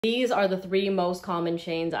These are the three most common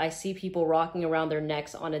chains I see people rocking around their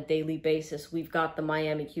necks on a daily basis. We've got the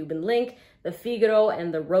Miami Cuban link, the Figaro,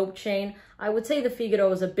 and the rope chain. I would say the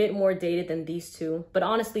Figaro is a bit more dated than these two, but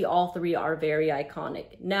honestly, all three are very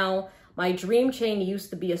iconic. Now, my dream chain used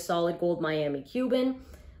to be a solid gold Miami Cuban,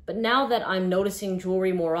 but now that I'm noticing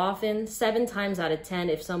jewelry more often, 7 times out of 10,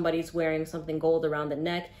 if somebody's wearing something gold around the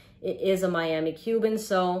neck, it is a Miami Cuban.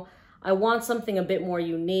 So I want something a bit more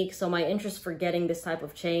unique, so my interest for getting this type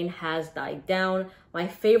of chain has died down. My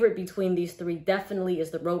favorite between these three definitely is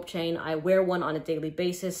the rope chain. I wear one on a daily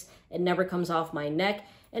basis. It never comes off my neck,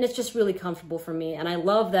 and it's just really comfortable for me, and I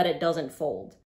love that it doesn't fold.